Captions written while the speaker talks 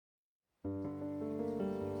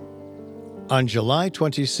On July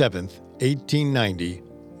 27, 1890,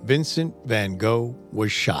 Vincent van Gogh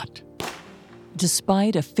was shot.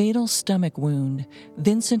 Despite a fatal stomach wound,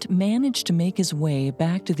 Vincent managed to make his way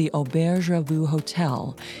back to the Auberge Revue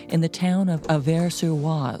Hotel in the town of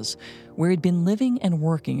Auvers-sur-Oise, where he'd been living and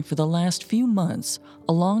working for the last few months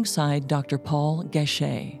alongside Dr. Paul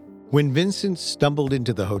Gachet. When Vincent stumbled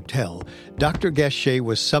into the hotel, Dr. Gachet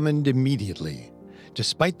was summoned immediately.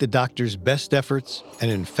 Despite the doctor's best efforts, an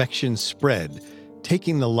infection spread,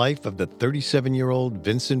 taking the life of the 37-year-old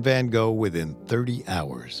Vincent van Gogh within 30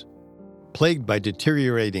 hours. Plagued by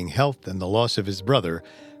deteriorating health and the loss of his brother,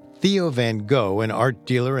 Theo van Gogh, an art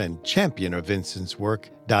dealer and champion of Vincent's work,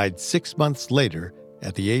 died 6 months later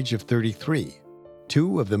at the age of 33.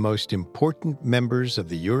 Two of the most important members of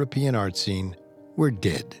the European art scene were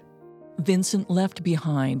dead. Vincent left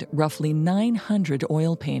behind roughly 900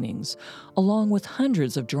 oil paintings, along with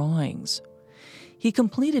hundreds of drawings. He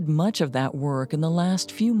completed much of that work in the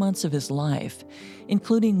last few months of his life,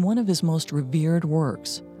 including one of his most revered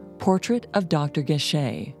works, Portrait of Dr.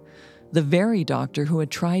 Gachet, the very doctor who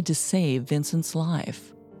had tried to save Vincent's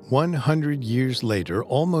life. 100 years later,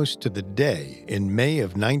 almost to the day, in May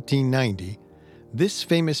of 1990, this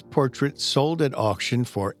famous portrait sold at auction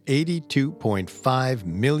for $82.5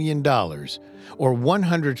 million, or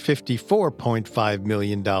 $154.5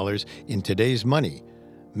 million in today's money,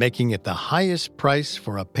 making it the highest price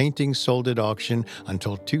for a painting sold at auction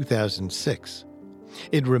until 2006.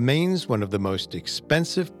 It remains one of the most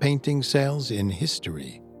expensive painting sales in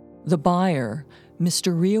history. The buyer,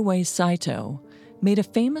 Mr. Ryuhei Saito, made a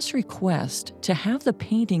famous request to have the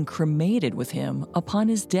painting cremated with him upon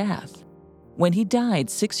his death. When he died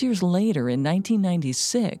 6 years later in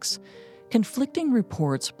 1996, conflicting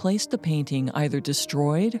reports placed the painting either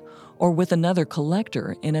destroyed or with another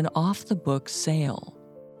collector in an off-the-book sale.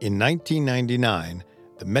 In 1999,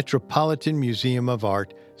 the Metropolitan Museum of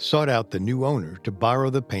Art sought out the new owner to borrow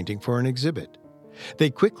the painting for an exhibit. They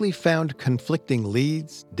quickly found conflicting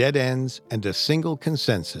leads, dead ends, and a single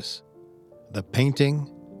consensus. The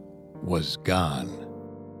painting was gone.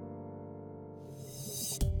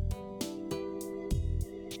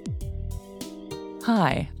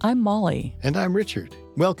 Hi, I'm Molly. And I'm Richard.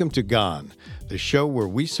 Welcome to Gone, the show where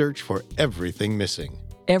we search for everything missing.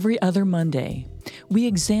 Every other Monday, we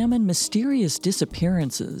examine mysterious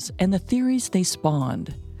disappearances and the theories they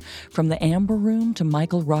spawned. From the Amber Room to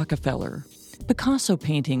Michael Rockefeller, Picasso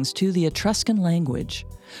paintings to the Etruscan language,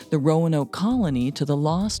 the Roanoke colony to the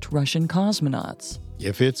lost Russian cosmonauts.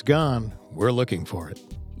 If it's gone, we're looking for it.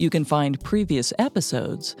 You can find previous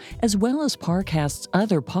episodes, as well as Parcast's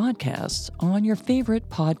other podcasts, on your favorite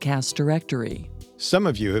podcast directory. Some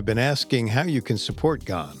of you have been asking how you can support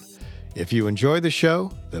Gone. If you enjoy the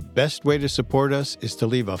show, the best way to support us is to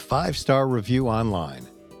leave a 5-star review online.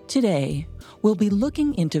 Today, we'll be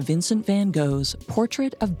looking into Vincent van Gogh's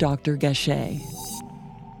Portrait of Dr. Gachet.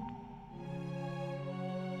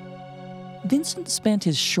 Vincent spent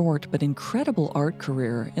his short but incredible art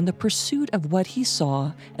career in the pursuit of what he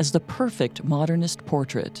saw as the perfect modernist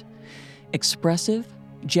portrait. Expressive,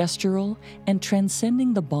 gestural, and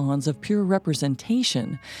transcending the bonds of pure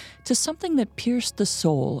representation to something that pierced the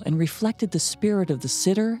soul and reflected the spirit of the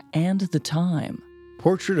sitter and the time.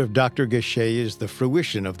 Portrait of Dr. Gachet is the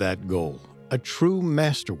fruition of that goal, a true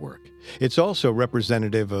masterwork. It's also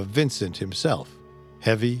representative of Vincent himself,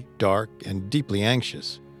 heavy, dark, and deeply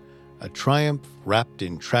anxious. A triumph wrapped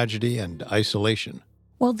in tragedy and isolation.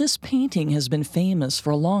 While this painting has been famous for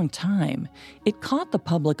a long time, it caught the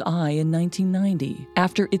public eye in 1990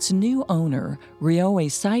 after its new owner,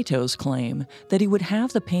 Ryuhei Saito's claim that he would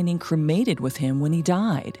have the painting cremated with him when he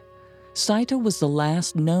died. Saito was the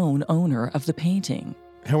last known owner of the painting.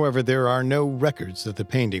 However, there are no records that the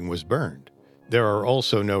painting was burned. There are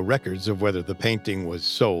also no records of whether the painting was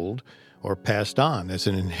sold or passed on as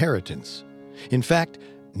an inheritance. In fact,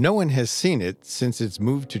 no one has seen it since its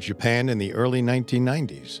move to Japan in the early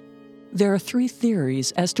 1990s. There are 3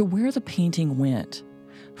 theories as to where the painting went.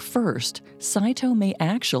 First, Saito may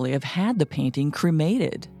actually have had the painting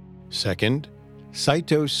cremated. Second,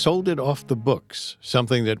 Saito sold it off the books,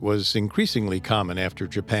 something that was increasingly common after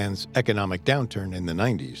Japan's economic downturn in the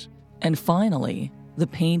 90s. And finally, the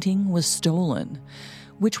painting was stolen,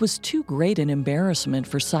 which was too great an embarrassment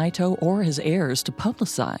for Saito or his heirs to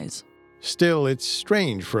publicize. Still, it's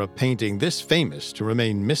strange for a painting this famous to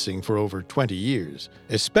remain missing for over 20 years,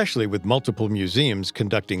 especially with multiple museums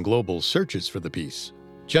conducting global searches for the piece.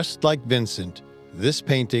 Just like Vincent, this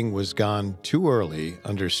painting was gone too early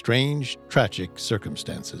under strange, tragic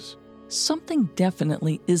circumstances. Something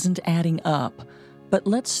definitely isn't adding up, but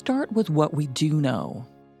let's start with what we do know.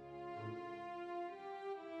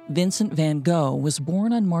 Vincent van Gogh was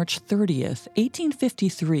born on March 30th,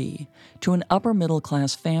 1853, to an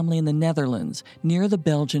upper-middle-class family in the Netherlands near the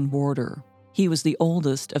Belgian border. He was the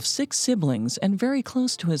oldest of 6 siblings and very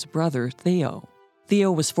close to his brother, Theo.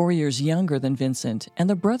 Theo was 4 years younger than Vincent, and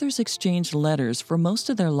the brothers exchanged letters for most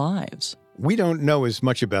of their lives. We don't know as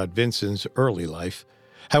much about Vincent's early life.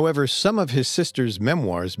 However, some of his sister's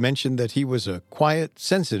memoirs mention that he was a quiet,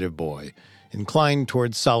 sensitive boy, inclined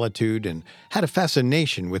towards solitude, and had a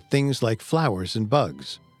fascination with things like flowers and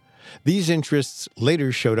bugs. These interests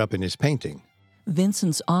later showed up in his painting.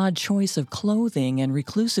 Vincent's odd choice of clothing and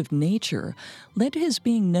reclusive nature led to his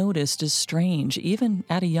being noticed as strange even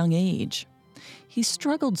at a young age. He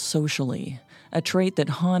struggled socially, a trait that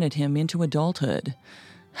haunted him into adulthood.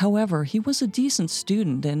 However, he was a decent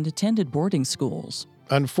student and attended boarding schools.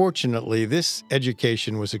 Unfortunately, this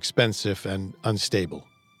education was expensive and unstable.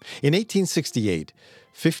 In 1868,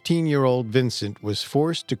 15-year-old Vincent was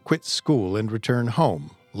forced to quit school and return home,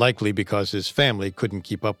 likely because his family couldn't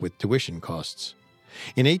keep up with tuition costs.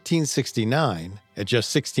 In 1869, at just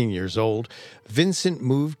 16 years old, Vincent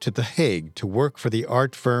moved to The Hague to work for the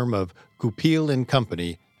art firm of Gogh and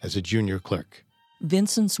Company as a junior clerk.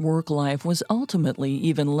 Vincent's work life was ultimately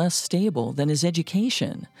even less stable than his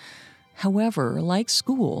education. However, like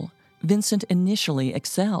school, Vincent initially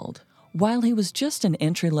excelled. While he was just an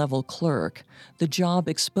entry-level clerk, the job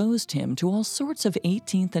exposed him to all sorts of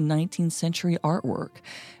 18th and 19th century artwork,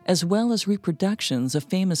 as well as reproductions of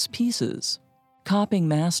famous pieces. Copying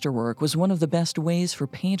masterwork was one of the best ways for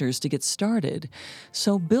painters to get started,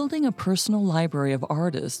 so building a personal library of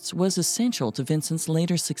artists was essential to Vincent's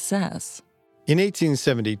later success. In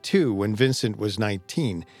 1872, when Vincent was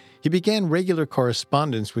 19, he began regular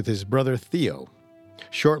correspondence with his brother Theo.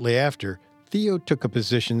 Shortly after, Theo took a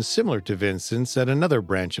position similar to Vincent's at another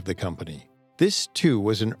branch of the company. This, too,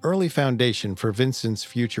 was an early foundation for Vincent's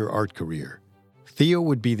future art career. Theo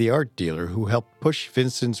would be the art dealer who helped push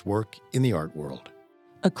Vincent's work in the art world.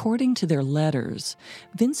 According to their letters,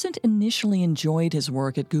 Vincent initially enjoyed his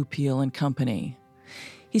work at Gogh and Company.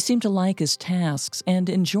 He seemed to like his tasks and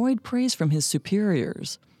enjoyed praise from his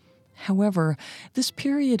superiors. However, this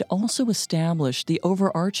period also established the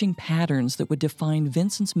overarching patterns that would define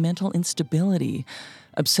Vincent's mental instability,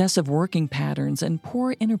 obsessive working patterns, and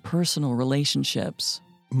poor interpersonal relationships.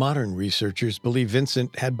 Modern researchers believe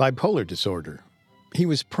Vincent had bipolar disorder. He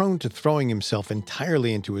was prone to throwing himself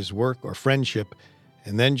entirely into his work or friendship,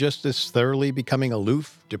 and then just as thoroughly becoming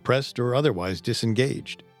aloof, depressed, or otherwise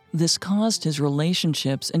disengaged. This caused his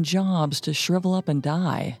relationships and jobs to shrivel up and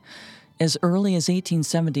die. As early as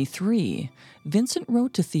 1873, Vincent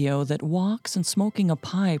wrote to Theo that walks and smoking a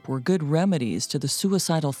pipe were good remedies to the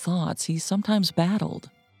suicidal thoughts he sometimes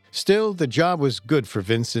battled. Still, the job was good for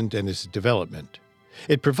Vincent and his development.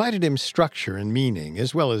 It provided him structure and meaning,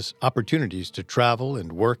 as well as opportunities to travel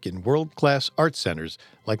and work in world-class art centers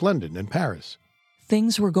like London and Paris.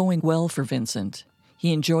 Things were going well for Vincent.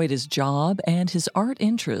 He enjoyed his job, and his art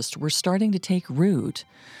interests were starting to take root.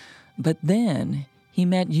 But then he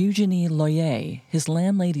met Eugenie Loyer, his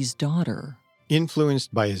landlady's daughter.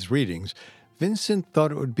 Influenced by his readings, Vincent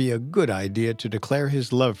thought it would be a good idea to declare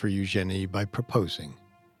his love for Eugenie by proposing.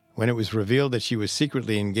 When it was revealed that she was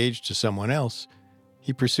secretly engaged to someone else,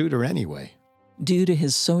 he pursued her anyway. Due to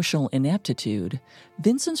his social ineptitude,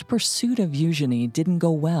 Vincent's pursuit of Eugenie didn't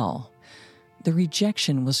go well. The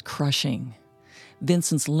rejection was crushing.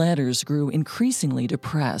 Vincent's letters grew increasingly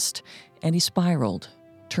depressed, and he spiraled,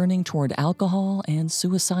 turning toward alcohol and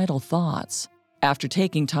suicidal thoughts. After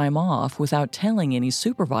taking time off without telling any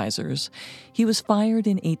supervisors, he was fired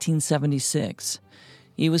in 1876.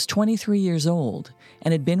 He was 23 years old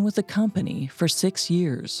and had been with the company for 6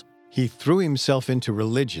 years. He threw himself into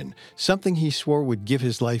religion, something he swore would give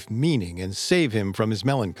his life meaning and save him from his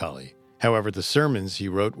melancholy. However, the sermons he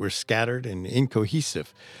wrote were scattered and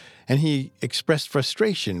incohesive, and he expressed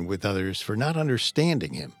frustration with others for not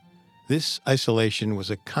understanding him. This isolation was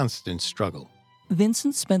a constant struggle.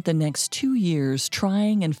 Vincent spent the next 2 years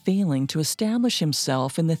trying and failing to establish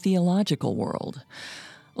himself in the theological world.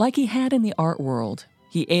 Like he had in the art world,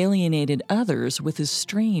 he alienated others with his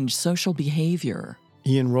strange social behavior.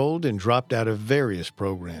 He enrolled and dropped out of various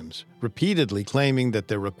programs, repeatedly claiming that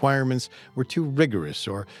their requirements were too rigorous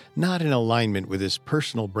or not in alignment with his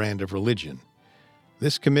personal brand of religion.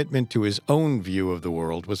 This commitment to his own view of the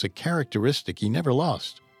world was a characteristic he never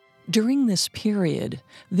lost. During this period,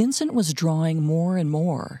 Vincent was drawing more and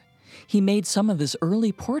more. He made some of his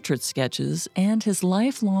early portrait sketches, and his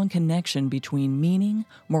lifelong connection between meaning,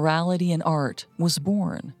 morality, and art was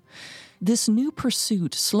born. This new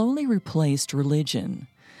pursuit slowly replaced religion.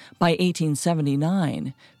 By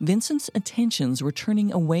 1879, Vincent's attentions were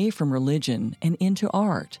turning away from religion and into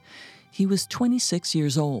art. He was 26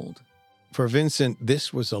 years old. For Vincent,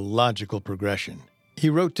 this was a logical progression. He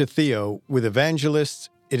wrote to Theo, "With evangelists,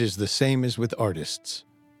 it is the same as with artists."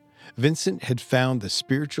 Vincent had found the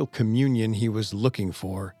spiritual communion he was looking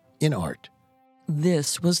for in art.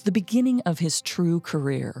 This was the beginning of his true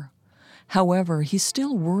career. However, he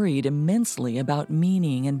still worried immensely about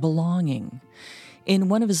meaning and belonging. In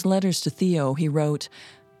one of his letters to Theo, he wrote,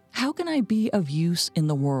 "How can I be of use in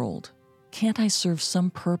the world? Can't I serve some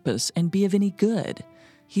purpose and be of any good?"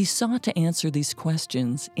 He sought to answer these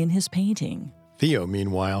questions in his painting. Theo,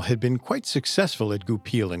 meanwhile, had been quite successful at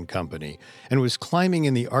Goupil and Company and was climbing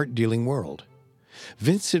in the art-dealing world.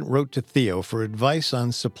 Vincent wrote to Theo for advice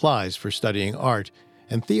on supplies for studying art,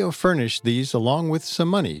 and Theo furnished these along with some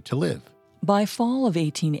money to live. By fall of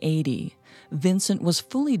 1880, Vincent was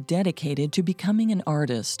fully dedicated to becoming an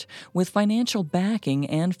artist with financial backing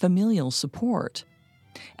and familial support.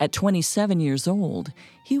 At 27 years old,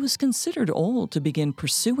 he was considered old to begin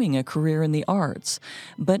pursuing a career in the arts,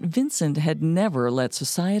 but Vincent had never let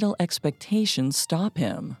societal expectations stop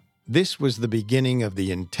him. This was the beginning of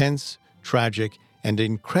the intense, tragic, and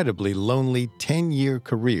incredibly lonely 10-year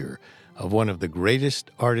career of one of the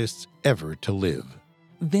greatest artists ever to live.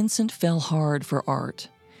 Vincent fell hard for art,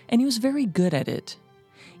 and he was very good at it.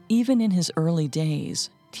 Even in his early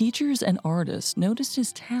days, teachers and artists noticed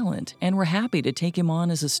his talent and were happy to take him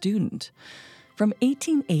on as a student. From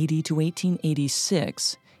 1880 to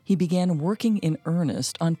 1886, he began working in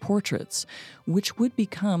earnest on portraits, which would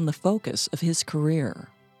become the focus of his career.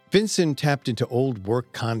 Vincent tapped into old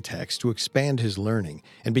work contacts to expand his learning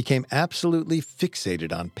and became absolutely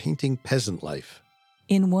fixated on painting peasant life.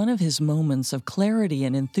 In one of his moments of clarity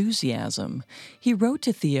and enthusiasm, he wrote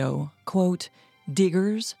to Theo, quote,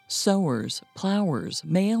 "Diggers, sowers, plowers,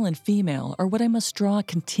 male and female, are what I must draw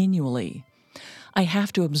continually. I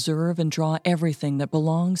have to observe and draw everything that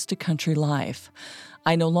belongs to country life.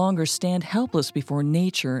 I no longer stand helpless before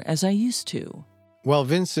nature as I used to." While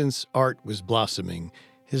Vincent's art was blossoming,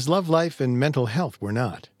 his love life and mental health were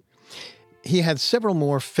not. He had several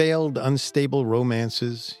more failed, unstable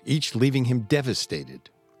romances, each leaving him devastated.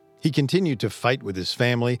 He continued to fight with his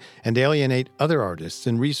family and alienate other artists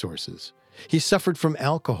and resources. He suffered from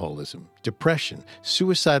alcoholism, depression,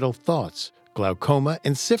 suicidal thoughts, glaucoma,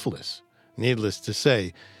 and syphilis. Needless to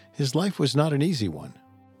say, his life was not an easy one.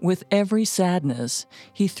 With every sadness,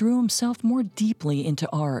 he threw himself more deeply into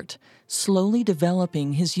art, slowly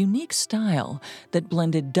developing his unique style that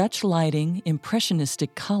blended Dutch lighting,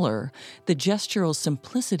 impressionistic color, the gestural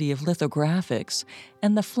simplicity of lithographics,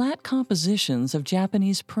 and the flat compositions of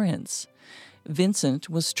Japanese prints. Vincent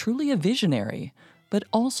was truly a visionary, but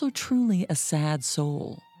also truly a sad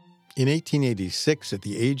soul. In 1886, at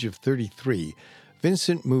the age of 33,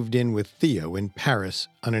 Vincent moved in with Theo in Paris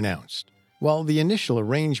unannounced. While the initial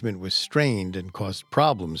arrangement was strained and caused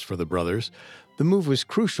problems for the brothers, the move was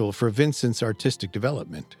crucial for Vincent's artistic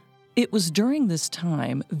development. It was during this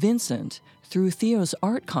time Vincent, through Theo's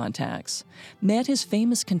art contacts, met his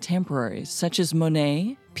famous contemporaries such as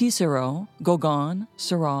Monet, Pissarro, Gauguin,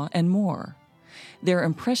 Seurat, and more. Their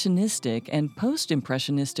impressionistic and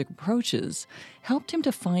post-impressionistic approaches helped him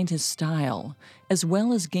to find his style, as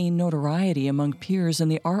well as gain notoriety among peers in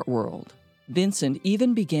the art world. Vincent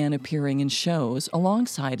even began appearing in shows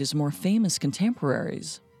alongside his more famous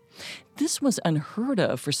contemporaries. This was unheard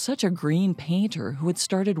of for such a green painter who had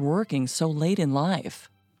started working so late in life.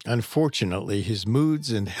 Unfortunately, his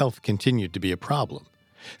moods and health continued to be a problem.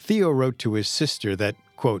 Theo wrote to his sister that,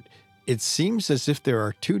 quote, "It seems as if there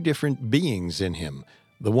are two different beings in him,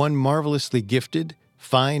 the one marvelously gifted,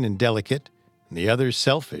 fine and delicate, and the other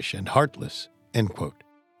selfish and heartless," end quote.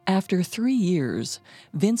 After 3 years,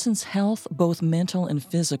 Vincent's health, both mental and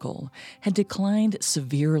physical, had declined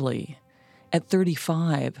severely. At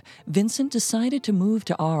 35, Vincent decided to move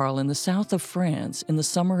to Arles in the south of France in the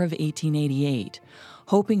summer of 1888,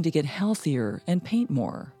 hoping to get healthier and paint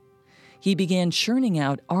more. He began churning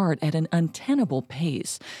out art at an untenable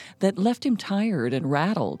pace that left him tired and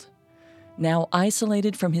rattled. Now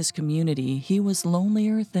isolated from his community, he was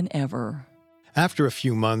lonelier than ever. After a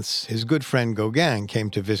few months, his good friend Gauguin came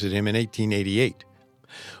to visit him in 1888.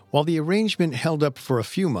 While the arrangement held up for a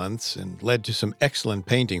few months and led to some excellent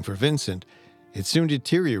painting for Vincent, it soon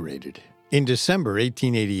deteriorated. In December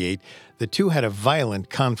 1888, the two had a violent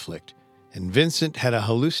conflict, and Vincent had a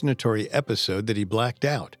hallucinatory episode that he blacked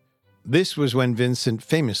out. This was when Vincent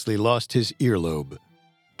famously lost his earlobe.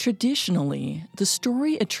 Traditionally, the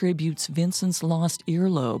story attributes Vincent's lost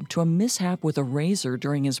earlobe to a mishap with a razor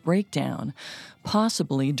during his breakdown,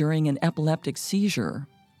 possibly during an epileptic seizure.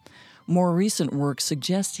 More recent work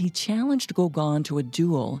suggests he challenged Gogh to a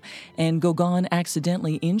duel, and Gogh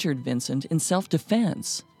accidentally injured Vincent in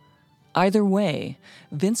self-defense. Either way,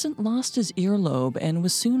 Vincent lost his earlobe and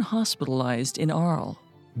was soon hospitalized in Arles.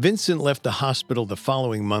 Vincent left the hospital the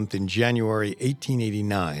following month in January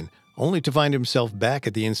 1889, only to find himself back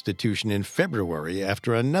at the institution in February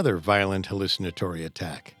after another violent hallucinatory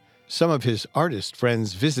attack. Some of his artist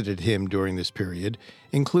friends visited him during this period,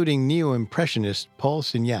 including neo-impressionist Paul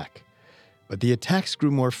Signac. But the attacks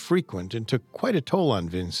grew more frequent and took quite a toll on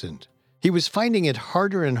Vincent. He was finding it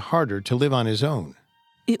harder and harder to live on his own.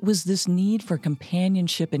 It was this need for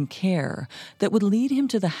companionship and care that would lead him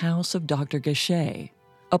to the house of Dr. Gachet,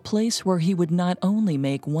 a place where he would not only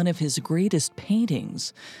make one of his greatest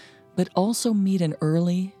paintings, but also meet an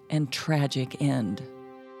early and tragic end.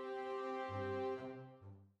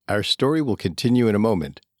 Our story will continue in a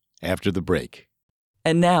moment, after the break.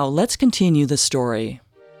 And now let's continue the story.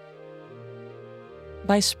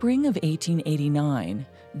 By spring of 1889,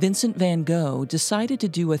 Vincent van Gogh decided to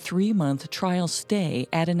do a 3-month trial stay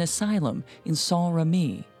at an asylum in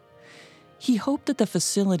Saint-Rémy. He hoped that the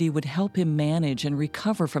facility would help him manage and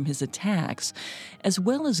recover from his attacks, as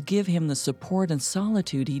well as give him the support and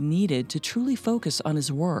solitude he needed to truly focus on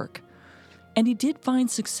his work. And he did find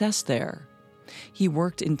success there. He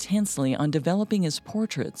worked intensely on developing his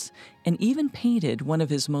portraits and even painted one of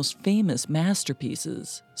his most famous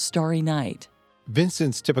masterpieces, Starry Night.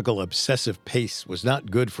 Vincent's typical obsessive pace was not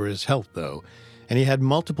good for his health, though, and he had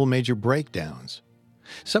multiple major breakdowns.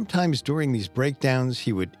 Sometimes during these breakdowns,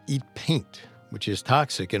 he would eat paint, which is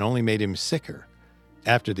toxic and only made him sicker.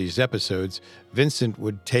 After these episodes, Vincent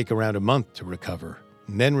would take around a month to recover,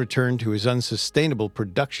 and then return to his unsustainable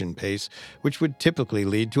production pace, which would typically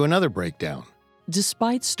lead to another breakdown.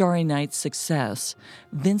 Despite Starry Night's success,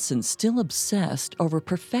 Vincent still obsessed over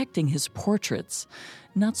perfecting his portraits,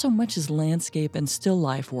 not so much his landscape and still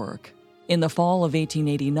life work. In the fall of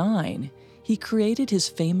 1889, he created his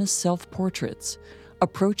famous self-portraits,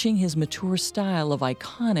 approaching his mature style of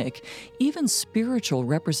iconic, even spiritual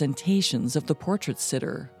representations of the portrait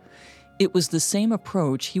sitter. It was the same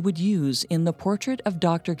approach he would use in the portrait of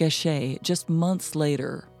Dr. Gachet just months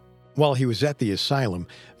later. While he was at the asylum,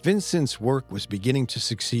 Vincent's work was beginning to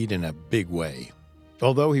succeed in a big way.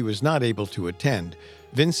 Although he was not able to attend,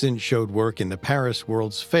 Vincent showed work in the Paris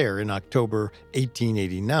World's Fair in October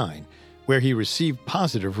 1889, where he received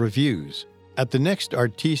positive reviews. At the next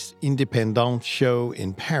Artistes Indépendants show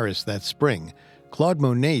in Paris that spring, Claude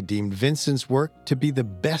Monet deemed Vincent's work to be the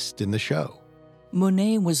best in the show.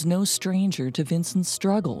 Monet was no stranger to Vincent's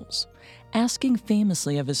struggles, asking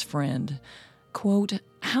famously of his friend, quote,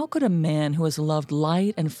 "How could a man who has loved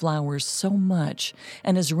light and flowers so much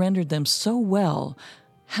and has rendered them so well,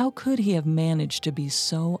 how could he have managed to be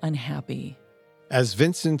so unhappy?" As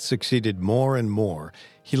Vincent succeeded more and more,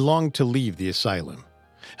 he longed to leave the asylum.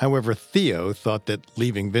 However, Theo thought that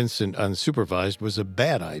leaving Vincent unsupervised was a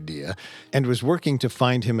bad idea and was working to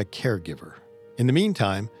find him a caregiver. In the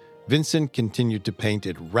meantime, Vincent continued to paint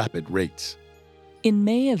at rapid rates. In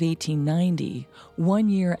May of 1890, 1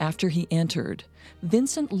 year after he entered,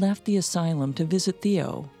 Vincent left the asylum to visit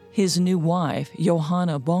Theo, his new wife,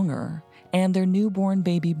 Johanna Bonger, and their newborn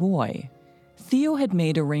baby boy. Theo had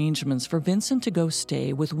made arrangements for Vincent to go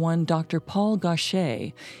stay with one Dr. Paul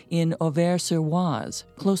Gachet in Auvers-sur-Oise,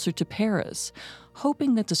 closer to Paris,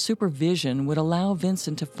 hoping that the supervision would allow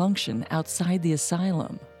Vincent to function outside the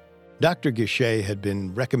asylum. Dr. Gachet had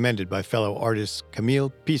been recommended by fellow artist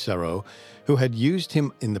Camille Pissarro, who had used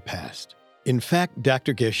him in the past. In fact,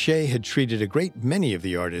 Dr. Gachet had treated a great many of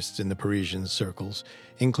the artists in the Parisian circles,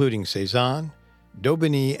 including Cézanne,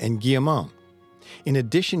 Daubigny, and Guillemot. In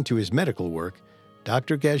addition to his medical work,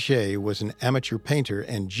 Dr. Gachet was an amateur painter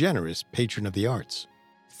and generous patron of the arts.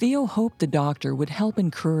 Theo hoped the doctor would help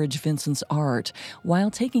encourage Vincent's art while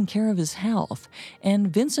taking care of his health,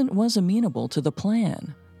 and Vincent was amenable to the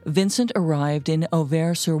plan. Vincent arrived in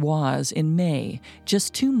Auvers-sur-Oise in May,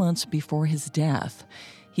 just 2 months before his death.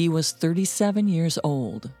 He was 37 years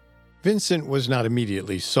old. Vincent was not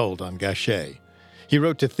immediately sold on Gachet. He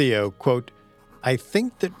wrote to Theo, quote, "I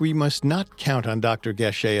think that we must not count on Dr.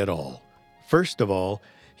 Gachet at all. First of all,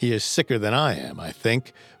 he is sicker than I am, I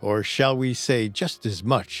think, or shall we say just as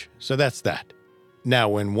much, so that's that. Now,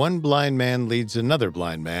 when one blind man leads another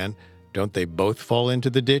blind man, don't they both fall into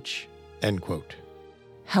the ditch?" End quote.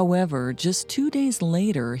 However, just 2 days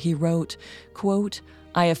later, he wrote, quote,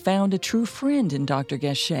 "I have found a true friend in Dr.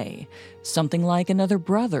 Gachet, something like another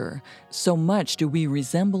brother. So much do we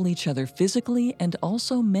resemble each other physically and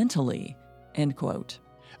also mentally." End quote.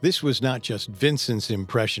 This was not just Vincent's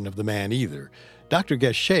impression of the man either. Dr.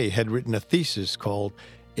 Gachet had written a thesis called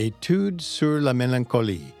Études sur la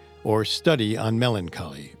mélancolie, or Study on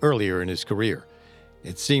Melancholy, earlier in his career.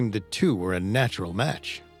 It seemed the two were a natural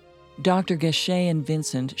match. Dr. Gachet and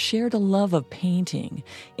Vincent shared a love of painting,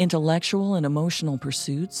 intellectual and emotional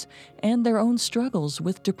pursuits, and their own struggles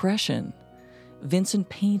with depression. Vincent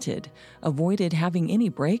painted, avoided having any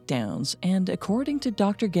breakdowns, and according to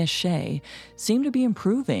Dr. Gachet, seemed to be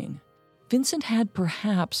improving. Vincent had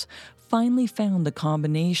perhaps finally found the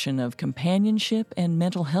combination of companionship and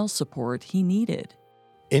mental health support he needed.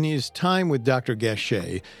 In his time with Dr.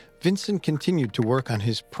 Gachet, Vincent continued to work on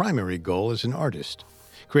his primary goal as an artist,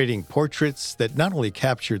 creating portraits that not only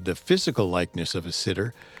captured the physical likeness of a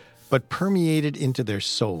sitter, but permeated into their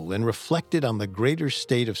soul and reflected on the greater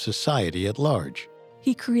state of society at large.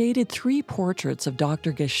 He created 3 portraits of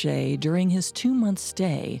Dr. Gachet during his 2-month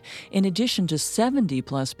stay, in addition to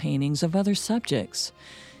 70-plus paintings of other subjects.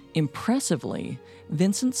 Impressively,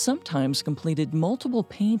 Vincent sometimes completed multiple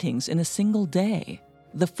paintings in a single day.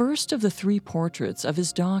 The first of the 3 portraits of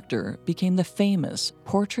his doctor became the famous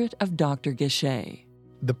Portrait of Dr. Gachet.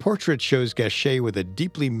 The portrait shows Gachet with a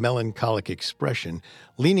deeply melancholic expression,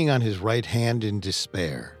 leaning on his right hand in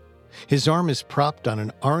despair. His arm is propped on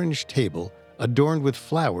an orange table, adorned with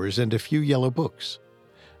flowers and a few yellow books.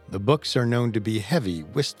 The books are known to be heavy,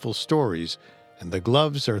 wistful stories, and the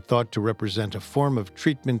gloves are thought to represent a form of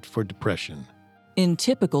treatment for depression. In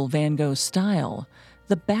typical Van Gogh style,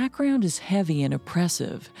 the background is heavy and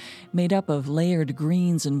oppressive, made up of layered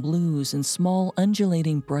greens and blues and small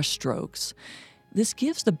undulating brushstrokes. This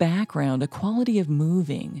gives the background a quality of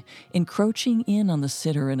moving, encroaching in on the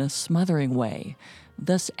sitter in a smothering way,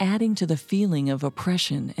 thus adding to the feeling of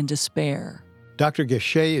oppression and despair. Dr.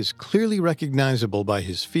 Gachet is clearly recognizable by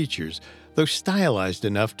his features, though stylized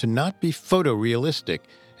enough to not be photorealistic,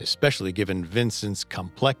 especially given Vincent's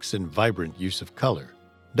complex and vibrant use of color.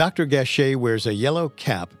 Dr. Gachet wears a yellow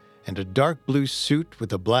cap and a dark blue suit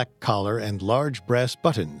with a black collar and large brass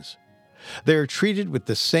buttons. They are treated with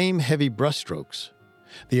the same heavy brushstrokes.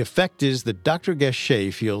 The effect is that Dr.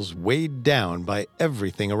 Gachet feels weighed down by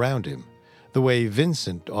everything around him, the way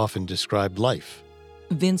Vincent often described life.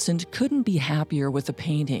 Vincent couldn't be happier with the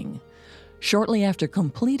painting. Shortly after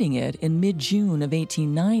completing it in mid-June of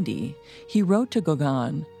 1890, he wrote to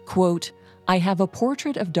Gogh, quote, "I have a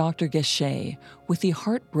portrait of Dr. Gachet with the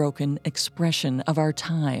heartbroken expression of our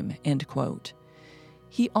time," end quote.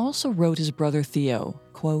 He also wrote his brother Theo,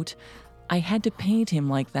 quote, "I had to paint him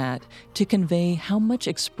like that to convey how much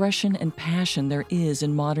expression and passion there is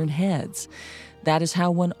in modern heads. That is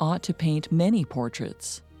how one ought to paint many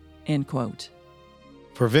portraits," end quote.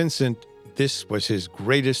 For Vincent, this was his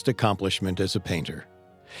greatest accomplishment as a painter.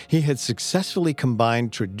 He had successfully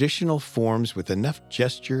combined traditional forms with enough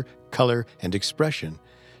gesture, color, and expression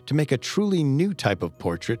to make a truly new type of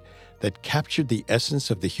portrait that captured the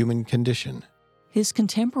essence of the human condition. His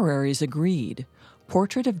contemporaries agreed.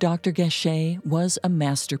 Portrait of Dr. Gachet was a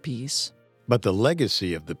masterpiece. But the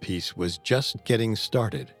legacy of the piece was just getting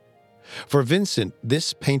started. For Vincent,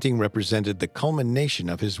 this painting represented the culmination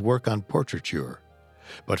of his work on portraiture.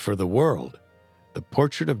 But for the world, the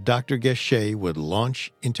portrait of Dr. Gachet would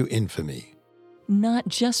launch into infamy. Not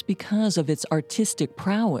just because of its artistic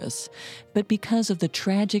prowess, but because of the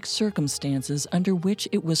tragic circumstances under which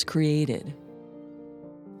it was created.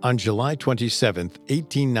 On July 27,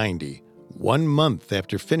 1890, 1 month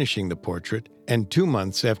after finishing the portrait and 2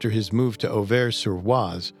 months after his move to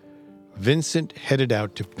Auvers-sur-Oise, Vincent headed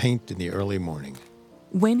out to paint in the early morning.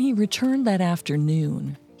 When he returned that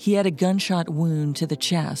afternoon, he had a gunshot wound to the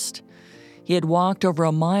chest. He had walked over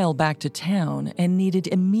a mile back to town and needed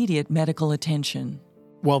immediate medical attention.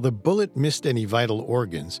 While the bullet missed any vital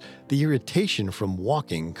organs, the irritation from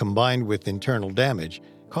walking combined with internal damage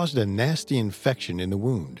caused a nasty infection in the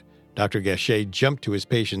wound. Dr. Gachet jumped to his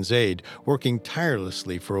patient's aid, working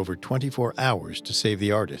tirelessly for over 24 hours to save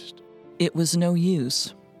the artist. It was no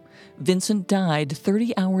use. Vincent died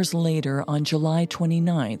 30 hours later on July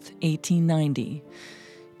 29, 1890.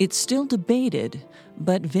 It's still debated,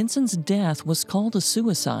 but Vincent's death was called a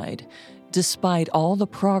suicide, despite all the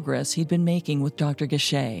progress he'd been making with Dr.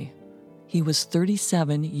 Gachet. He was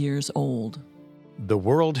 37 years old. The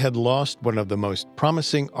world had lost one of the most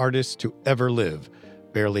promising artists to ever live,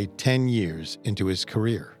 barely 10 years into his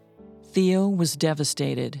career. Theo was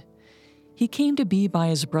devastated. He came to be by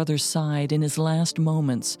his brother's side in his last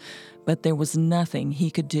moments, but there was nothing he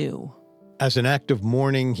could do. As an act of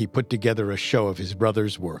mourning, he put together a show of his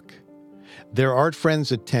brother's work. Their art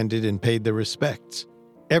friends attended and paid their respects.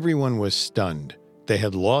 Everyone was stunned. They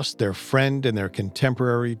had lost their friend and their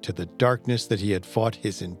contemporary to the darkness that he had fought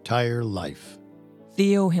his entire life.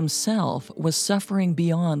 Theo himself was suffering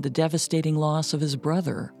beyond the devastating loss of his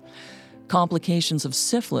brother. Complications of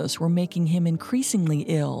syphilis were making him increasingly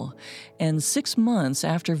ill, and 6 months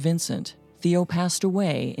after Vincent, Theo passed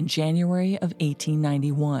away in January of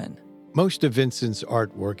 1891. Most of Vincent's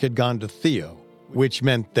artwork had gone to Theo, which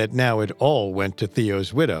meant that now it all went to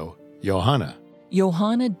Theo's widow, Johanna.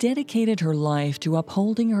 Johanna dedicated her life to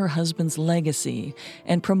upholding her husband's legacy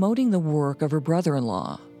and promoting the work of her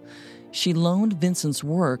brother-in-law. She loaned Vincent's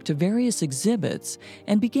work to various exhibits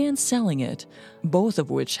and began selling it, both of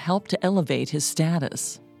which helped to elevate his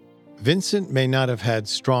status. Vincent may not have had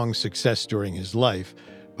strong success during his life,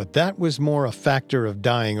 but that was more a factor of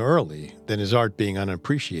dying early than his art being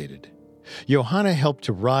unappreciated. Johanna helped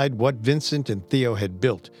to ride what Vincent and Theo had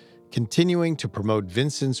built, continuing to promote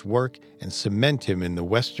Vincent's work and cement him in the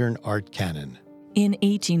Western art canon. In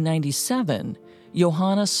 1897,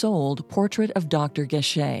 Johanna sold Portrait of Dr.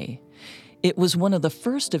 Gachet. It was one of the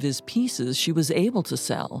first of his pieces she was able to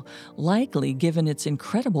sell, likely given its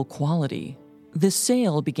incredible quality. This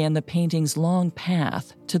sale began the painting's long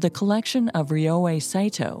path to the collection of Ryohei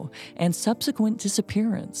Saito and subsequent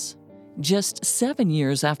disappearance. Just 7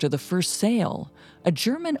 years after the first sale, a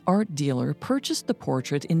German art dealer purchased the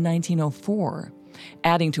portrait in 1904,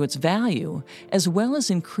 adding to its value as well as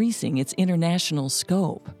increasing its international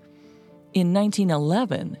scope. In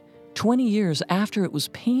 1911, 20 years after it was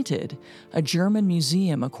painted, a German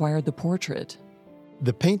museum acquired the portrait.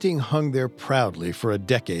 The painting hung there proudly for a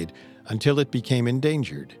decade until it became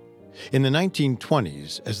endangered. In the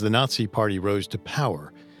 1920s, as the Nazi Party rose to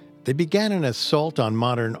power, they began an assault on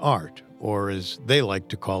modern art, or as they like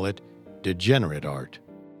to call it, degenerate art.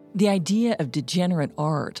 The idea of degenerate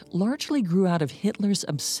art largely grew out of Hitler's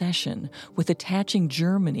obsession with attaching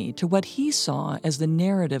Germany to what he saw as the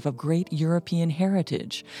narrative of great European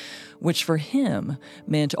heritage, which for him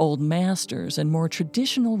meant old masters and more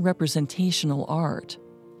traditional representational art.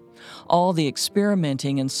 All the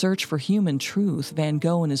experimenting and search for human truth Van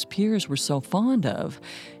Gogh and his peers were so fond of,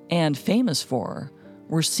 and famous for,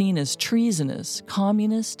 were seen as treasonous,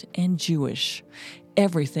 communist, and Jewish,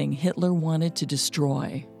 everything Hitler wanted to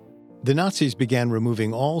destroy. The Nazis began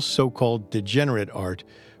removing all so-called degenerate art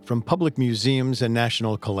from public museums and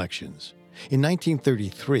national collections. In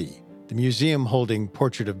 1933, the museum holding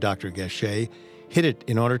Portrait of Dr. Gachet hid it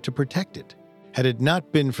in order to protect it. Had it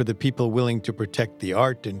not been for the people willing to protect the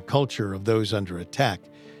art and culture of those under attack,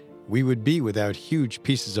 we would be without huge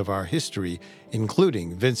pieces of our history,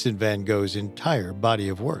 including Vincent van Gogh's entire body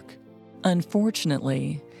of work.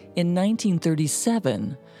 Unfortunately, in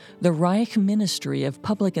 1937, the Reich Ministry of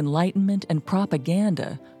Public Enlightenment and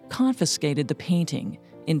Propaganda confiscated the painting,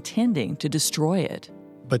 intending to destroy it.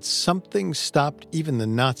 But something stopped even the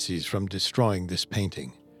Nazis from destroying this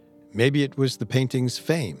painting. Maybe it was the painting's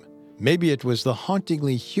fame. Maybe it was the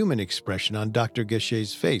hauntingly human expression on Dr.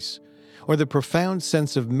 Gachet's face, or the profound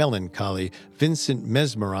sense of melancholy Vincent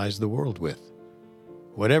mesmerized the world with.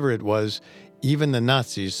 Whatever it was, even the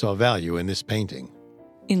Nazis saw value in this painting.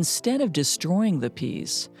 Instead of destroying the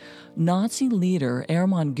piece, Nazi leader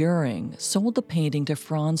Hermann Göring sold the painting to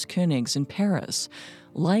Franz Koenigs in Paris,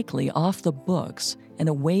 likely off the books and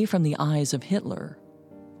away from the eyes of Hitler.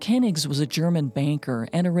 Koenigs was a German banker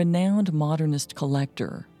and a renowned modernist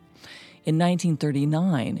collector. In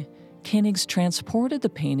 1939, Koenigs transported the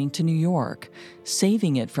painting to New York,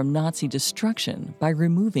 saving it from Nazi destruction by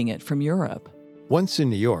removing it from Europe. Once in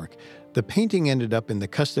New York, the painting ended up in the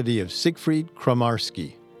custody of Siegfried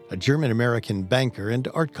Kramarski, a German-American banker and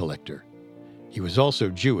art collector. He was also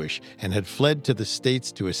Jewish and had fled to the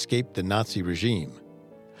States to escape the Nazi regime.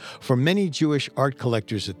 For many Jewish art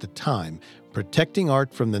collectors at the time, protecting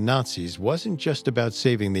art from the Nazis wasn't just about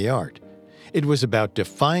saving the art. It was about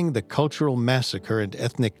defying the cultural massacre and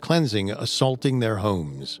ethnic cleansing assaulting their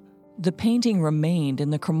homes. The painting remained in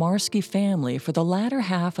the Kramarski family for the latter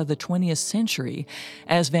half of the 20th century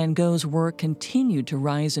as Van Gogh's work continued to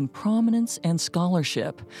rise in prominence and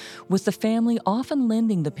scholarship, with the family often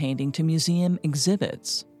lending the painting to museum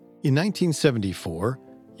exhibits. In 1974,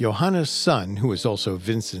 Johanna's son, who was also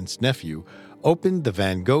Vincent's nephew, opened the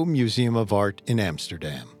Van Gogh Museum of Art in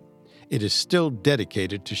Amsterdam. It is still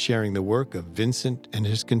dedicated to sharing the work of Vincent and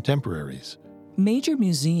his contemporaries. Major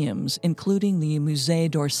museums, including the Musée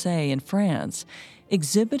d'Orsay in France,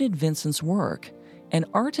 exhibited Vincent's work, and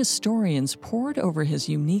art historians pored over his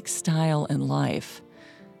unique style and life.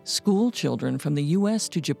 School children from the U.S.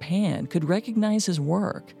 to Japan could recognize his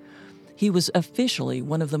work. He was officially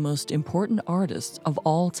one of the most important artists of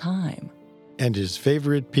all time. And his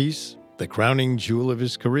favorite piece, the crowning jewel of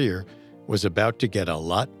his career, was about to get a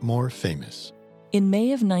lot more famous. In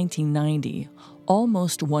May of 1990,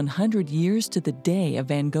 Almost 100 years to the day of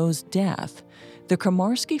Van Gogh's death, the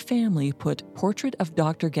Kramarski family put Portrait of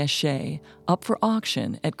Dr. Gachet up for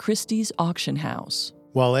auction at Christie's auction house.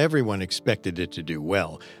 While everyone expected it to do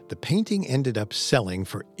well, the painting ended up selling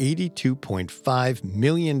for $82.5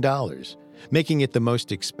 million, making it the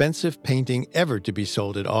most expensive painting ever to be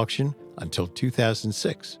sold at auction until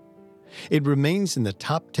 2006. It remains in the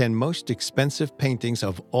top 10 most expensive paintings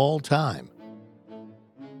of all time.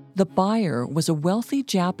 The buyer was a wealthy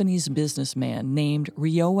Japanese businessman named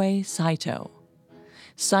Ryohei Saito.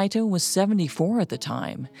 Saito was 74 at the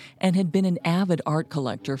time and had been an avid art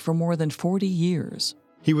collector for more than 40 years.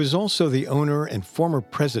 He was also the owner and former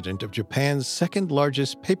president of Japan's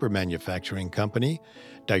second-largest paper manufacturing company,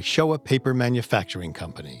 Daishowa Paper Manufacturing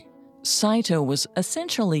Company. Saito was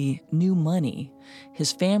essentially new money.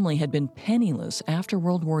 His family had been penniless after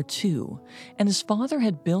World War II, and his father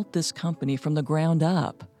had built this company from the ground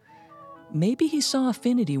up. Maybe he saw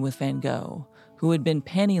affinity with Van Gogh, who had been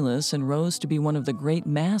penniless and rose to be one of the great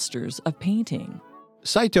masters of painting.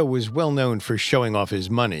 Saito was well known for showing off his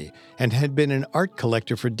money and had been an art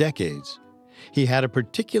collector for decades. He had a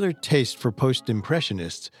particular taste for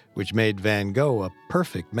post-impressionists, which made Van Gogh a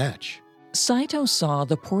perfect match. Saito saw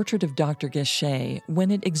the portrait of Dr. Gachet when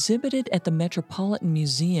it exhibited at the Metropolitan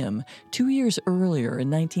Museum 2 years earlier in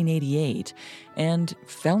 1988 and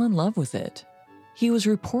fell in love with it. He was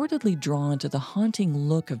reportedly drawn to the haunting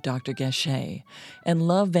look of Dr. Gachet and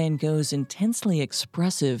loved Van Gogh's intensely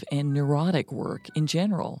expressive and neurotic work in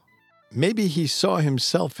general. Maybe he saw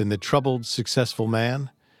himself in the troubled, successful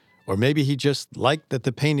man. Or maybe he just liked that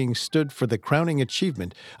the painting stood for the crowning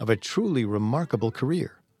achievement of a truly remarkable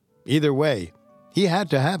career. Either way, he had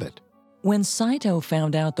to have it. When Saito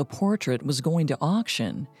found out the portrait was going to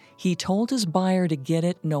auction, he told his buyer to get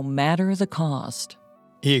it no matter the cost.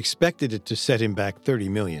 He expected it to set him back $30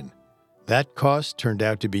 million. That cost turned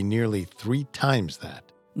out to be nearly 3 times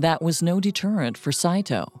that. That was no deterrent for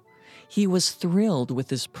Saito. He was thrilled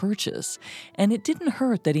with his purchase, and it didn't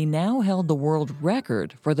hurt that he now held the world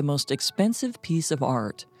record for the most expensive piece of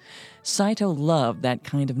art. Saito loved that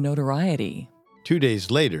kind of notoriety. 2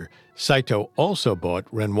 days later, Saito also bought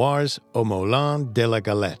Renoir's Au Moulin de la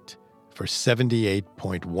Galette for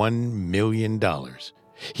 $78.1 million.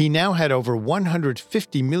 He now had over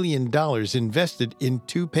 $150 million invested in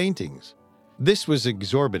 2 paintings. This was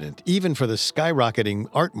exorbitant, even for the skyrocketing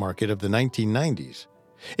art market of the 1990s.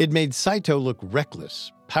 It made Saito look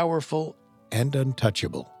reckless, powerful, and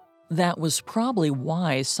untouchable. That was probably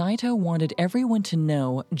why Saito wanted everyone to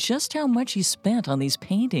know just how much he spent on these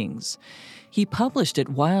paintings. He published it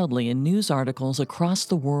wildly in news articles across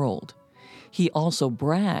the world. He also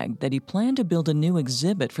bragged that he planned to build a new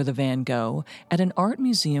exhibit for the Van Gogh at an art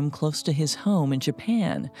museum close to his home in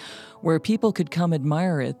Japan, where people could come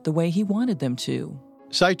admire it the way he wanted them to.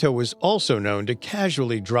 Saito was also known to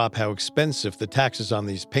casually drop how expensive the taxes on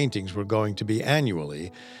these paintings were going to be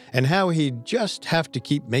annually, and how he'd just have to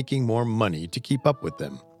keep making more money to keep up with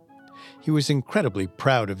them. He was incredibly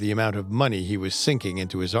proud of the amount of money he was sinking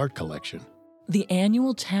into his art collection. The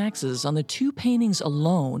annual taxes on the 2 paintings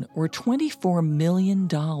alone were $24 million.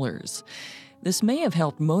 This may have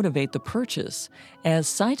helped motivate the purchase, as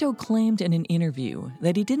Saito claimed in an interview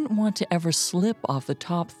that he didn't want to ever slip off the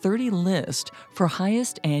top 30 list for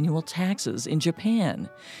highest annual taxes in Japan.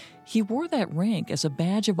 He wore that rank as a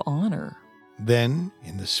badge of honor. Then,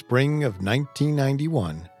 in the spring of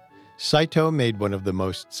 1991, Saito made one of the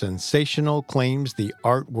most sensational claims the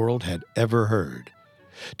art world had ever heard.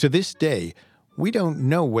 To this day, we don't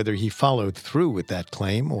know whether he followed through with that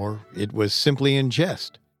claim or it was simply in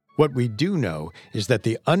jest. What we do know is that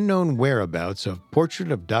the unknown whereabouts of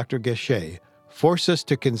Portrait of Dr. Gachet force us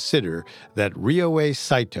to consider that Ryohei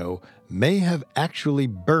Saito may have actually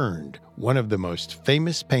burned one of the most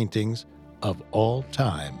famous paintings of all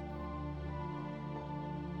time.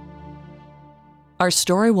 Our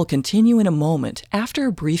story will continue in a moment after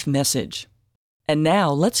a brief message. And now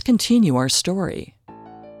let's continue our story.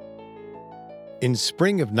 In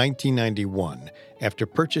spring of 1991, after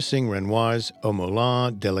purchasing Renoir's Au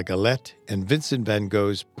Moulin de la Galette and Vincent van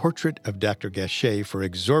Gogh's Portrait of Dr. Gachet for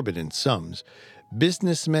exorbitant sums,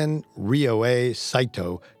 businessman Ryohei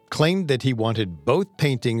Saito claimed that he wanted both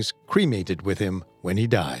paintings cremated with him when he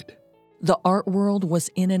died. The art world was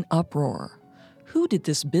in an uproar. Who did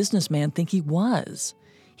this businessman think he was?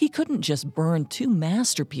 He couldn't just burn 2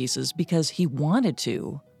 masterpieces because he wanted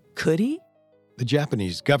to, could he? The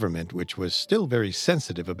Japanese government, which was still very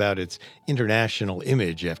sensitive about its international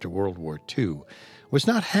image after World War II, was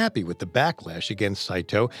not happy with the backlash against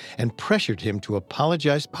Saito and pressured him to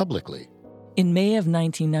apologize publicly. In May of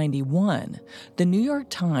 1991, the New York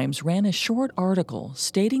Times ran a short article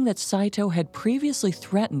stating that Saito had previously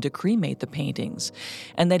threatened to cremate the paintings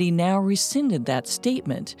and that he now rescinded that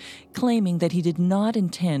statement, claiming that he did not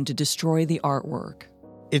intend to destroy the artwork.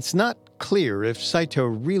 It's not clear if Saito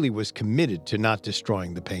really was committed to not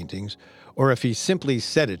destroying the paintings or if he simply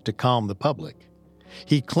said it to calm the public.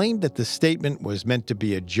 He claimed that the statement was meant to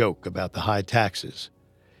be a joke about the high taxes.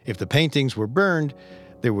 If the paintings were burned,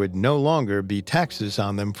 there would no longer be taxes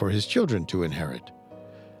on them for his children to inherit.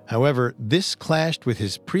 However, this clashed with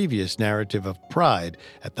his previous narrative of pride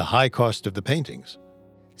at the high cost of the paintings.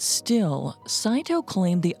 Still, Saito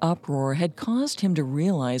claimed the uproar had caused him to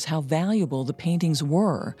realize how valuable the paintings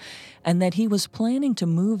were and that he was planning to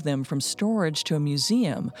move them from storage to a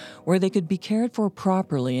museum where they could be cared for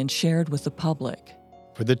properly and shared with the public.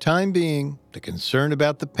 For the time being, the concern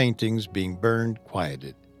about the paintings being burned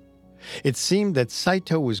quieted. It seemed that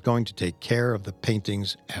Saito was going to take care of the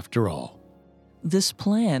paintings after all. This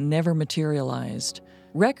plan never materialized.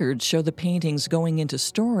 Records show the paintings going into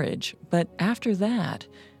storage, but after that,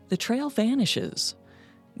 the trail vanishes.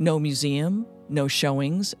 No museum, no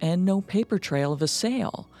showings, and no paper trail of a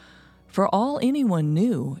sale. For all anyone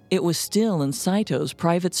knew, it was still in Saito's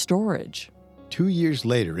private storage. 2 years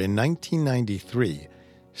later, in 1993,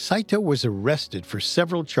 Saito was arrested for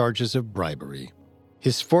several charges of bribery.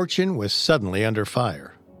 His fortune was suddenly under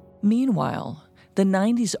fire. Meanwhile, the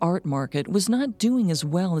 90s art market was not doing as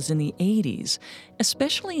well as in the 80s,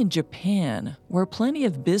 especially in Japan, where plenty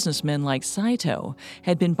of businessmen like Saito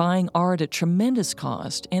had been buying art at tremendous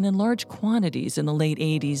cost and in large quantities in the late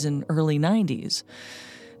 80s and early 90s.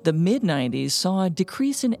 The mid-90s saw a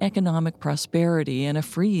decrease in economic prosperity and a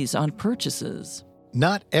freeze on purchases.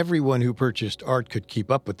 Not everyone who purchased art could keep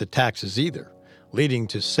up with the taxes either, leading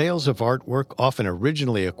to sales of artwork often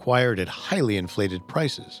originally acquired at highly inflated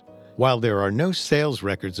prices. While there are no sales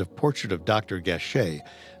records of Portrait of Dr. Gachet,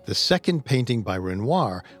 the second painting by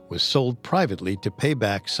Renoir was sold privately to pay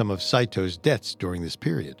back some of Saito's debts during this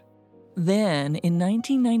period. Then, in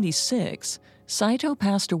 1996, Saito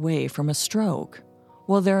passed away from a stroke.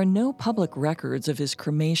 While there are no public records of his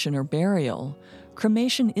cremation or burial,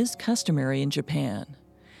 cremation is customary in Japan.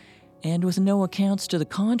 And with no accounts to the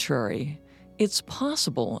contrary, it's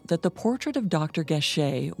possible that the portrait of Dr.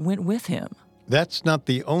 Gachet went with him. That's not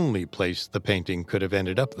the only place the painting could have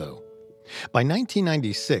ended up, though. By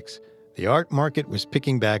 1996, the art market was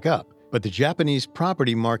picking back up, but the Japanese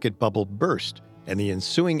property market bubble burst, and the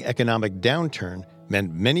ensuing economic downturn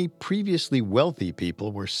meant many previously wealthy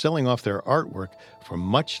people were selling off their artwork for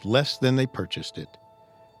much less than they purchased it.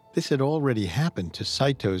 This had already happened to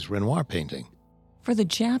Saito's Renoir painting. For the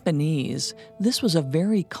Japanese, this was a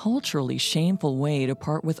very culturally shameful way to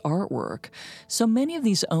part with artwork, so many of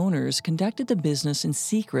these owners conducted the business in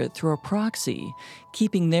secret through a proxy,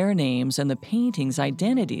 keeping their names and the paintings'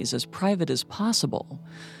 identities as private as possible.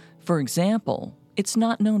 For example, it's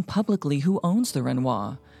not known publicly who owns the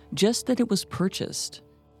Renoir, just that it was purchased.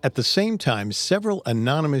 At the same time, several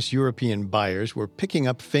anonymous European buyers were picking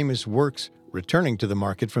up famous works returning to the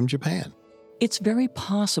market from Japan. It's very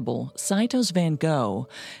possible Saito's Van Gogh,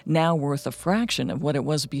 now worth a fraction of what it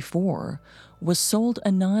was before, was sold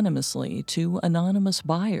anonymously to anonymous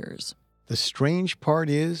buyers. The strange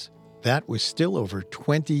part is, that was still over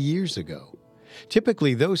 20 years ago.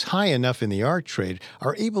 Typically, those high enough in the art trade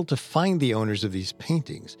are able to find the owners of these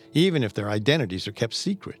paintings, even if their identities are kept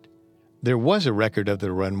secret. There was a record of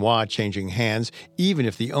the Renoir changing hands, even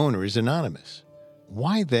if the owner is anonymous.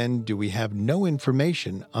 Why then do we have no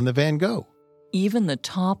information on the Van Gogh? Even the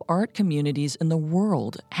top art communities in the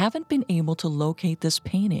world haven't been able to locate this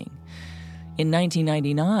painting. In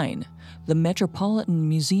 1999, the Metropolitan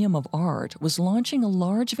Museum of Art was launching a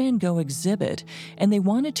large Van Gogh exhibit, and they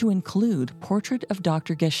wanted to include Portrait of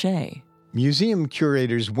Dr. Gachet. Museum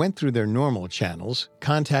curators went through their normal channels,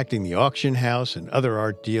 contacting the auction house and other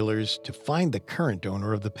art dealers to find the current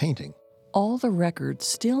owner of the painting. All the records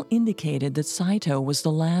still indicated that Saito was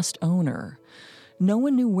the last owner. No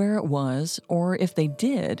one knew where it was, or if they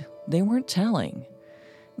did, they weren't telling.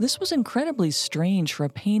 This was incredibly strange for a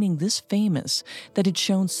painting this famous that had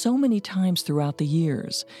shown so many times throughout the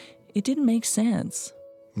years. It didn't make sense.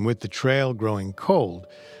 With the trail growing cold,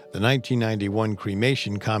 the 1991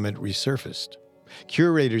 cremation comment resurfaced.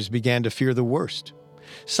 Curators began to fear the worst.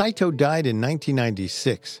 Saito died in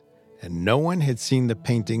 1996, and no one had seen the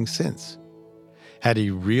painting since. Had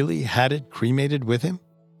he really had it cremated with him?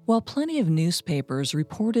 While plenty of newspapers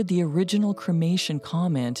reported the original cremation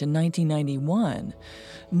comment in 1991,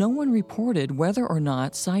 no one reported whether or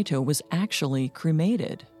not Saito was actually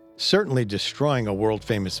cremated. Certainly destroying a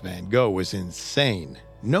world-famous Van Gogh was insane,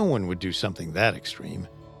 No one would do something that extreme.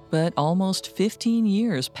 But almost 15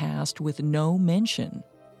 years passed with no mention.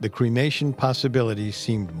 The cremation possibility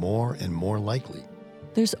seemed more and more likely.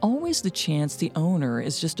 There's always the chance the owner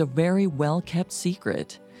is just a very well-kept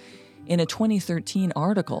secret. In a 2013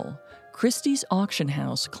 article, Christie's auction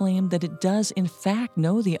house claimed that it does in fact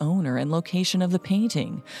know the owner and location of the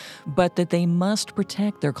painting, but that they must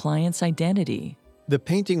protect their client's identity. The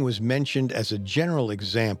painting was mentioned as a general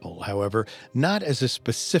example, however, not as a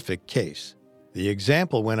specific case. The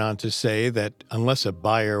example went on to say that unless a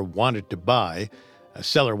buyer wanted to buy, a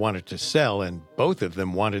seller wanted to sell, and both of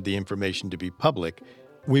them wanted the information to be public,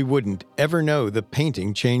 we wouldn't ever know the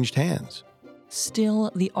painting changed hands.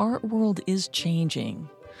 Still, the art world is changing.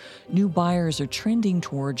 New buyers are trending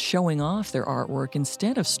towards showing off their artwork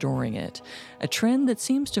instead of storing it, a trend that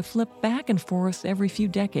seems to flip back and forth every few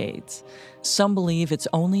decades. Some believe it's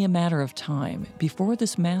only a matter of time before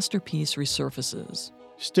this masterpiece resurfaces.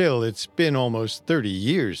 Still, it's been almost 30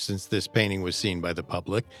 years since this painting was seen by the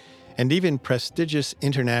public, and even prestigious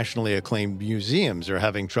internationally acclaimed museums are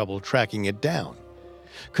having trouble tracking it down.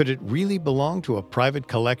 Could it really belong to a private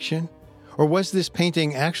collection? Or was this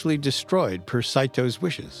painting actually destroyed per Saito's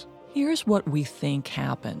wishes? Here's what we think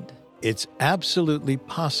happened. It's absolutely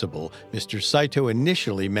possible Mr. Saito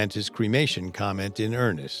initially meant his cremation comment in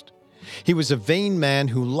earnest. He was a vain man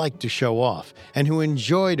who liked to show off and who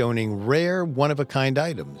enjoyed owning rare, one-of-a-kind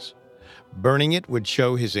items. Burning it would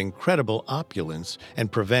show his incredible opulence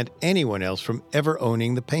and prevent anyone else from ever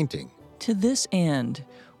owning the painting. To this end,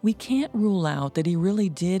 we can't rule out that he really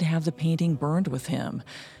did have the painting burned with him,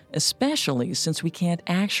 especially since we can't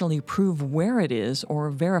actually prove where it is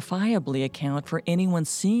or verifiably account for anyone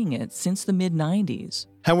seeing it since the mid-90s.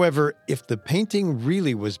 However, if the painting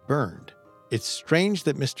really was burned, it's strange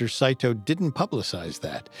that Mr. Saito didn't publicize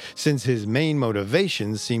that, since his main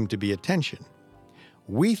motivation seemed to be attention.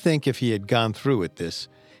 We think if he had gone through with this,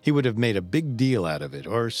 he would have made a big deal out of it,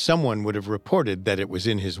 or someone would have reported that it was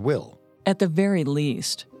in his will. At the very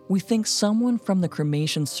least, we think someone from the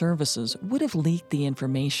cremation services would have leaked the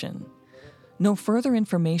information. No further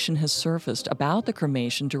information has surfaced about the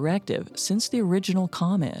cremation directive since the original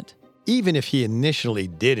comment. Even if he initially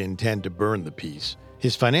did intend to burn the piece,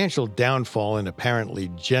 his financial downfall and apparently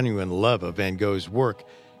genuine love of Van Gogh's work,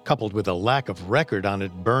 coupled with a lack of record on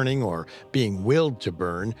it burning or being willed to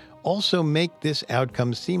burn, also make this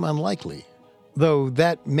outcome seem unlikely. Though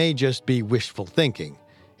that may just be wishful thinking.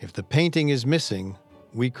 If the painting is missing,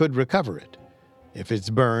 we could recover it. If it's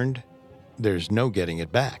burned, there's no getting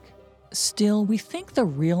it back. Still, we think the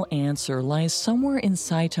real answer lies somewhere in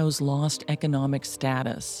Saito's lost economic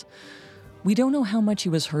status. We don't know how much he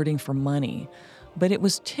was hurting for money, but it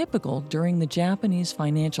was typical during the Japanese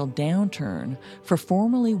financial downturn for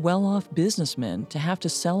formerly well-off businessmen to have to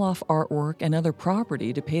sell off artwork and other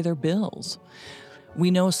property to pay their bills.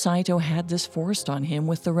 We know Saito had this forced on him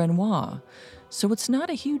with the Renoir, so it's not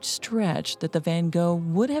a huge stretch that the Van Gogh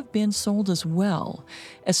would have been sold as well,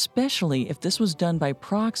 especially if this was done by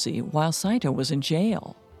proxy while Saito was in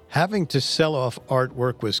jail. Having to sell off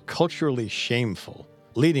artwork was culturally shameful,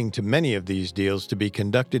 leading to many of these deals to be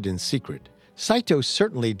conducted in secret. Saito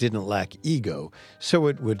certainly didn't lack ego, so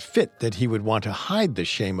it would fit that he would want to hide the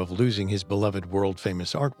shame of losing his beloved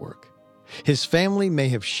world-famous artwork. His family may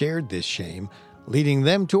have shared this shame, leading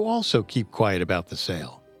them to also keep quiet about the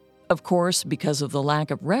sale. Of course, because of the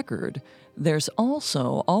lack of record, there's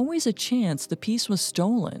also always a chance the piece was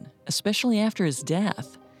stolen, especially after his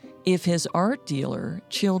death. If his art dealer,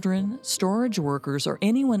 children, storage workers, or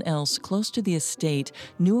anyone else close to the estate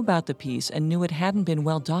knew about the piece and knew it hadn't been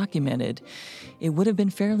well documented, it would have been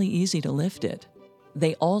fairly easy to lift it.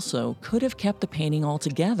 They also could have kept the painting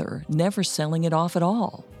altogether, never selling it off at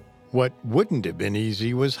all. What wouldn't have been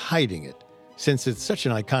easy was hiding it, since it's such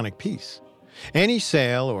an iconic piece. Any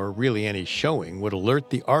sale, or really any showing, would alert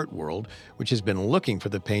the art world, which has been looking for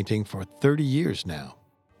the painting for 30 years now.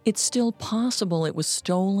 It's still possible it was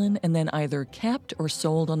stolen and then either kept or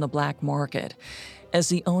sold on the black market, as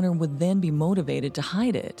the owner would then be motivated to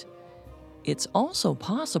hide it. It's also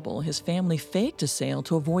possible his family faked a sale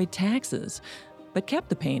to avoid taxes, but kept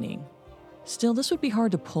the painting. Still, this would be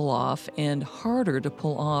hard to pull off, and harder to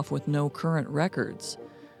pull off with no current records.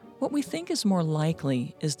 What we think is more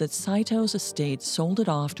likely is that Saito's estate sold it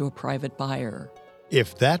off to a private buyer.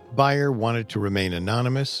 If that buyer wanted to remain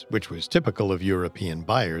anonymous, which was typical of European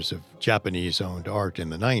buyers of Japanese-owned art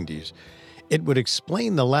in the 90s, it would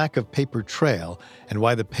explain the lack of paper trail and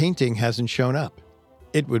why the painting hasn't shown up.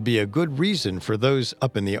 It would be a good reason for those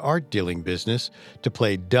up in the art dealing business to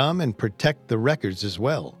play dumb and protect the records as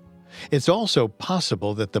well. It's also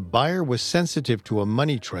possible that the buyer was sensitive to a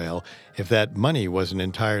money trail if that money wasn't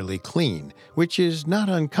entirely clean, which is not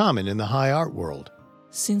uncommon in the high art world.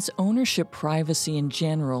 Since ownership privacy in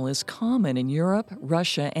general is common in Europe,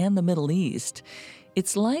 Russia, and the Middle East,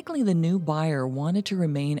 it's likely the new buyer wanted to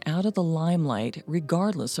remain out of the limelight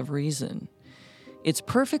regardless of reason. It's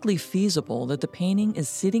perfectly feasible that the painting is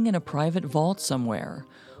sitting in a private vault somewhere,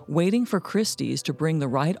 waiting for Christie's to bring the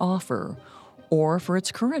right offer or for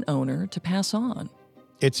its current owner to pass on.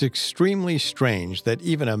 It's extremely strange that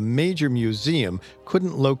even a major museum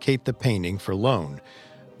couldn't locate the painting for loan.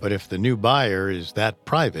 But if the new buyer is that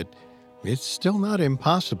private, it's still not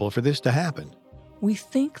impossible for this to happen. We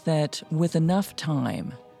think that with enough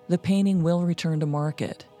time, the painting will return to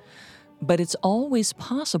market. But it's always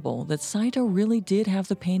possible that Saito really did have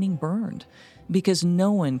the painting burned. Because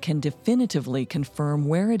no one can definitively confirm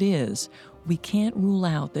where it is, we can't rule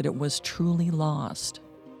out that it was truly lost.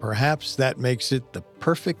 Perhaps that makes it the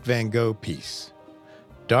perfect Van Gogh piece.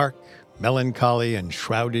 Dark, melancholy, and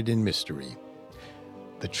shrouded in mystery.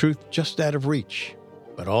 The truth just out of reach,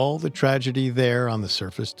 but all the tragedy there on the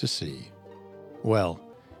surface to see. Well,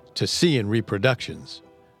 to see in reproductions.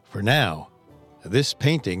 For now, this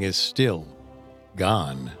painting is still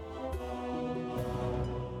gone.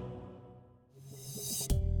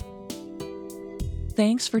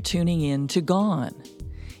 Thanks for tuning in to Gone.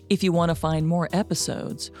 If you want to find more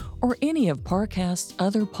episodes or any of Parcast's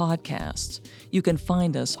other podcasts, you can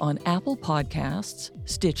find us on Apple Podcasts,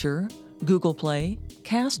 Stitcher, Google Play,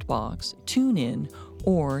 CastBox, TuneIn,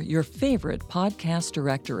 or your favorite podcast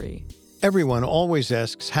directory. Everyone always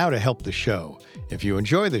asks how to help the show. If you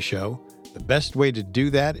enjoy the show, the best way to do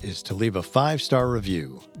that is to leave a 5-star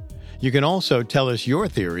review. You can also tell us your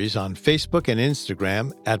theories on Facebook and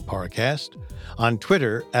Instagram at Parcast, on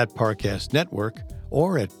Twitter at Parcast Network,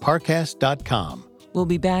 or at parcast.com. We'll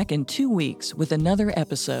be back in 2 weeks with another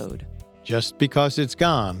episode. Just because it's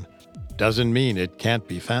gone doesn't mean it can't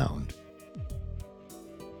be found.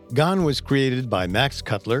 Gone was created by Max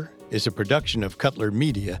Cutler, is a production of Cutler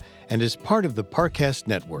Media, and is part of the Parcast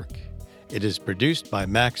Network. It is produced by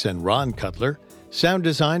Max and Ron Cutler, sound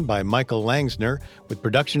designed by Michael Langsner, with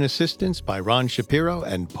production assistance by Ron Shapiro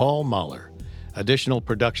and Paul Mahler. Additional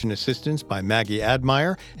production assistance by Maggie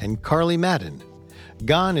Admire and Carly Madden.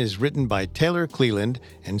 Gone is written by Taylor Cleland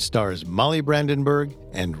and stars Molly Brandenburg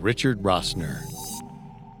and Richard Rossner.